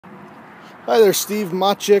Hi there, Steve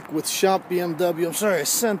Machik with Shop BMW. I'm sorry, I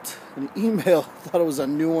sent an email. Thought it was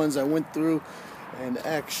on new ones. I went through and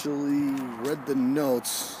actually read the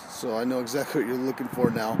notes, so I know exactly what you're looking for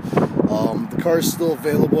now. The car is still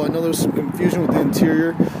available. I know there's some confusion with the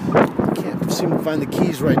interior. I can't seem to find the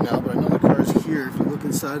keys right now, but I know the car is here. If you look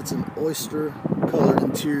inside, it's an oyster colored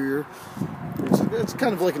interior. It's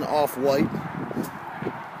kind of like an off-white.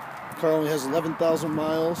 The car only has 11,000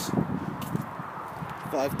 miles.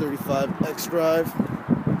 535 xdrive.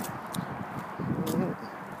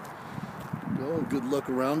 Go, good look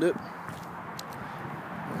around it,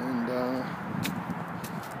 and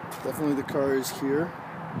definitely the car is here.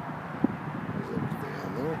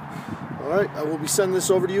 Alright, I will be sending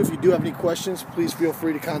this over to you. If you do have any questions, please feel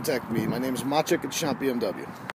free to contact me. My name is Machik at Shop BMW.